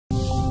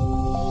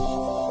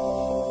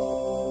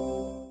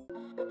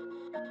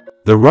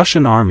The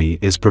Russian army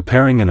is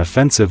preparing an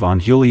offensive on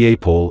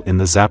Mariupol in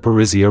the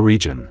Zaporizhia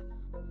region.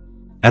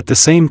 At the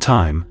same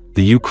time,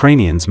 the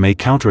Ukrainians may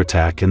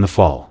counterattack in the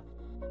fall.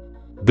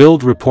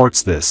 Bild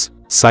reports this,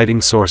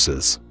 citing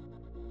sources.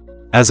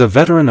 As a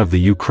veteran of the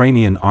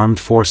Ukrainian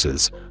armed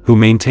forces, who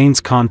maintains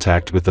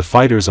contact with the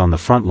fighters on the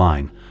front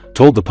line,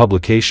 told the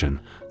publication,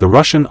 the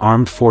Russian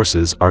armed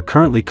forces are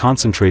currently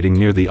concentrating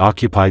near the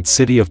occupied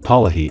city of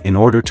Palahi in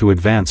order to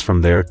advance from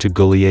there to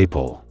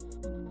Mariupol.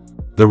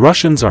 The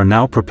Russians are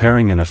now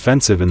preparing an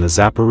offensive in the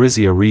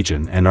Zaporizhia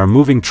region and are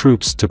moving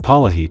troops to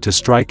Palahi to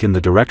strike in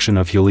the direction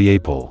of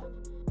Mariupol.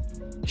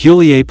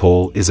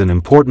 Mariupol is an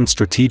important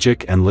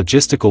strategic and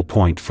logistical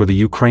point for the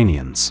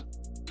Ukrainians.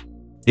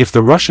 If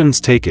the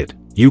Russians take it,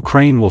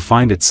 Ukraine will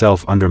find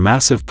itself under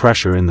massive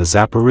pressure in the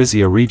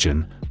Zaporizhia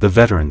region, the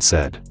veteran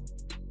said.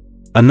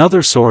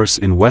 Another source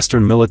in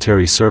Western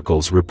military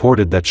circles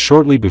reported that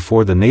shortly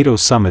before the NATO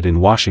summit in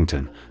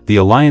Washington, the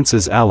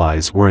alliance's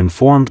allies were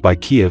informed by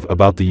Kiev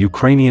about the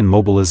Ukrainian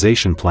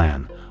mobilization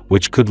plan,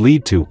 which could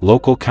lead to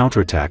local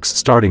counterattacks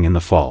starting in the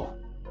fall.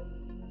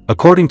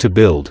 According to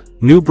Bild,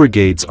 new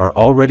brigades are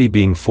already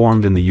being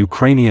formed in the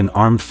Ukrainian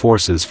armed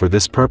forces for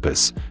this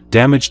purpose,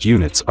 damaged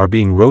units are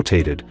being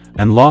rotated,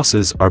 and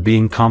losses are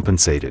being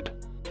compensated.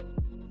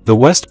 The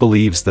West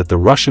believes that the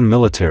Russian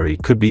military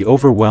could be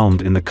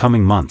overwhelmed in the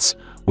coming months,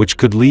 which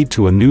could lead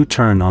to a new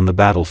turn on the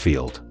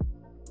battlefield.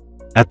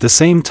 At the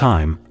same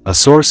time, a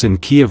source in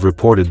Kiev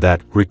reported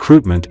that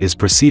recruitment is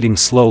proceeding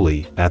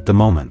slowly at the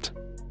moment.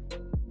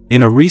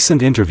 In a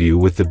recent interview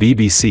with the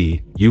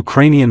BBC,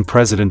 Ukrainian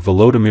President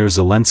Volodymyr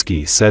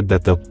Zelensky said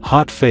that the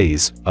hot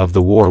phase of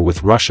the war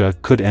with Russia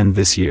could end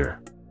this year.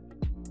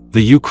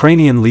 The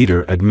Ukrainian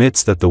leader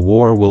admits that the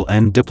war will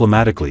end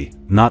diplomatically,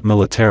 not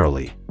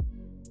militarily.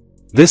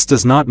 This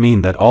does not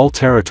mean that all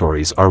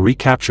territories are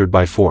recaptured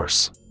by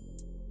force.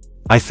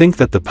 I think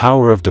that the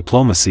power of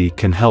diplomacy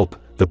can help,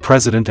 the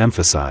president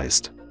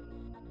emphasized.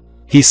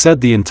 He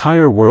said the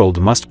entire world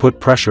must put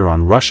pressure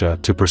on Russia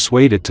to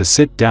persuade it to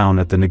sit down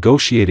at the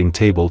negotiating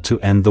table to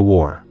end the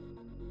war.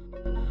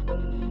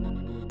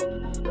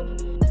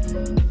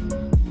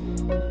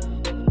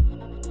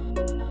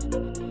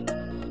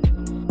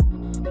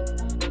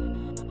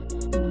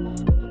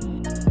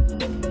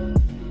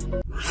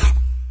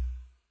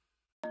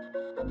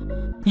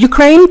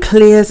 Ukraine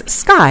clears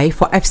sky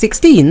for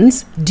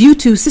F-16s due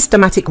to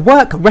systematic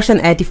work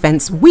Russian air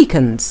defense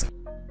weakens.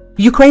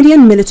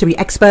 Ukrainian military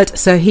expert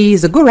Serhiy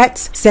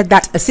Zagurets said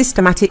that a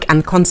systematic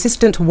and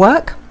consistent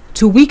work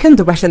to weaken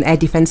the Russian air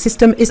defense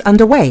system is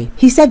underway.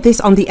 He said this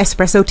on the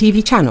Espresso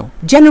TV channel.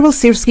 General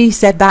Syrski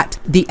said that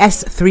the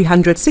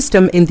S-300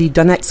 system in the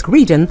Donetsk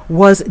region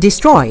was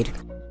destroyed.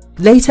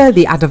 Later,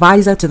 the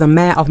advisor to the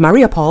mayor of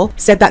Mariupol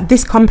said that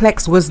this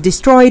complex was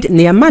destroyed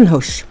near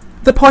Manhush.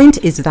 The point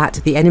is that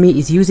the enemy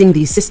is using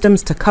these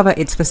systems to cover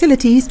its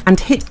facilities and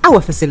hit our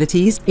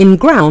facilities in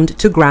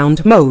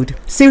ground-to-ground mode.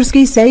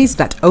 Syrski says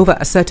that over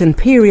a certain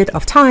period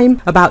of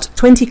time, about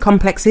 20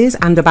 complexes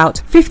and about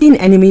 15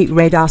 enemy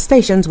radar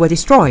stations were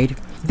destroyed.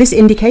 This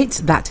indicates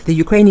that the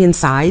Ukrainian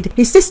side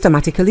is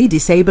systematically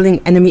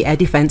disabling enemy air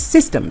defense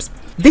systems.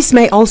 This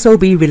may also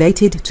be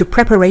related to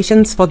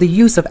preparations for the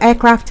use of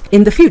aircraft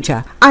in the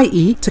future,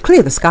 i.e. to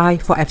clear the sky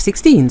for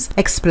F-16s,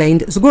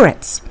 explained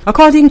Zgurets.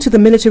 According to the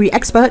military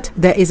expert,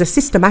 there is a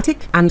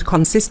systematic and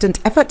consistent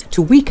effort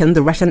to weaken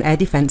the Russian air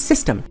defense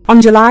system.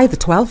 On July the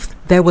 12th,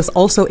 there was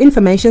also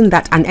information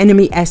that an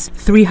enemy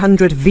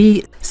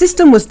S-300V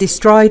system was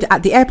destroyed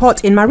at the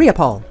airport in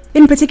Mariupol.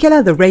 In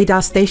particular, the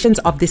radar stations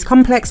of this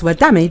complex were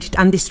damaged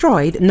and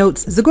destroyed,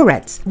 notes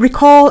Zagurets.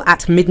 Recall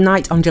at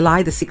midnight on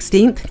July the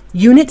 16th,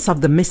 units of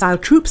the missile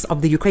troops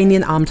of the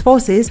Ukrainian armed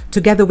forces,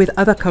 together with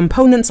other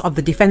components of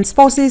the defense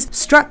forces,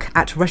 struck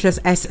at Russia's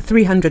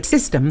S-300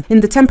 system in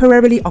the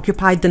temporarily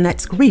occupied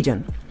Donetsk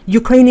region.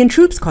 Ukrainian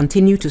troops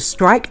continue to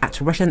strike at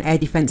Russian air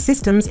defense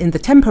systems in the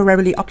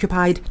temporarily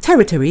occupied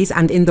territories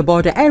and in the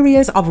border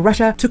areas of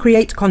Russia to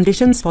create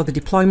conditions for the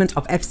deployment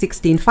of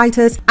F-16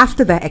 fighters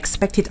after their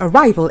expected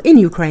arrival in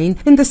Ukraine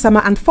in the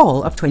summer and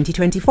fall of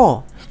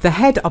 2024. The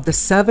head of the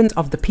Servant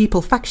of the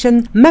People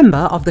faction,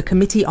 member of the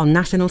Committee on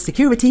National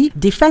Security,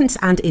 Defense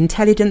and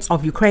Intelligence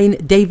of Ukraine,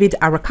 David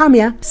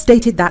Arakamia,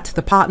 stated that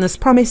the partners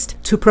promised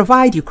to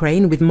provide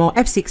Ukraine with more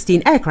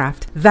F-16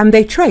 aircraft than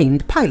they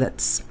trained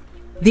pilots.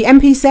 The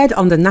MP said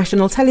on the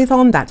national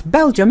telethon that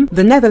Belgium,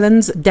 the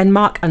Netherlands,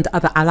 Denmark and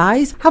other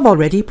allies have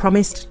already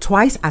promised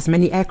twice as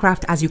many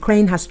aircraft as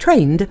Ukraine has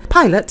trained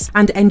pilots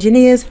and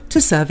engineers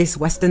to service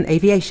Western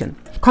aviation.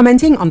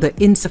 Commenting on the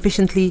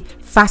insufficiently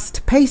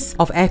fast pace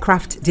of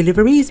aircraft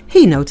deliveries,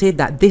 he noted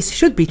that this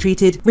should be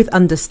treated with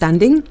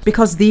understanding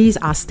because these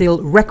are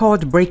still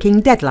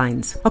record-breaking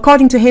deadlines.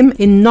 According to him,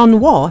 in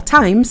non-war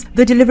times,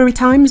 the delivery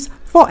times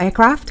for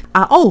aircraft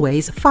are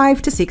always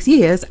 5 to 6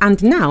 years,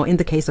 and now in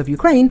the case of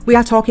Ukraine, we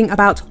are talking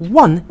about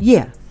 1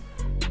 year.